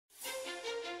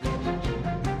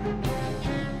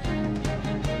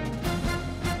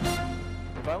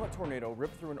tornado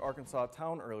ripped through an Arkansas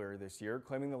town earlier this year,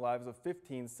 claiming the lives of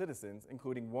 15 citizens,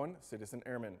 including one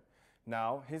Citizen-Airman.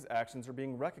 Now, his actions are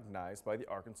being recognized by the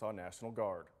Arkansas National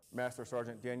Guard. Master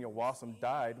Sergeant Daniel Wassum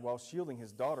died while shielding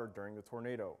his daughter during the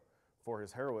tornado. For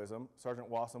his heroism,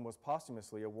 Sergeant Wassum was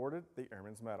posthumously awarded the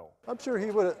Airman's Medal. I'm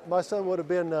sure my son would have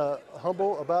been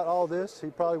humble about all this.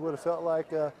 He probably would have felt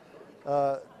like,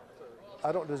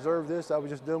 I don't deserve this. I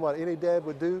was just doing what any dad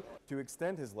would do. To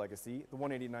extend his legacy, the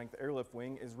 189th Airlift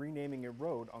Wing is renaming a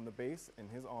road on the base in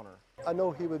his honor. I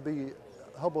know he would be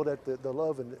humbled at the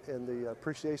love and the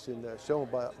appreciation shown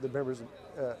by the members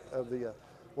of the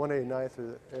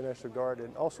 189th Air National Guard,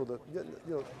 and also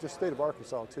just state of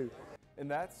Arkansas too.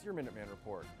 And that's your Minuteman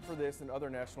Report. For this and other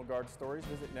National Guard stories,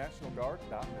 visit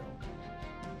nationalguard.mil.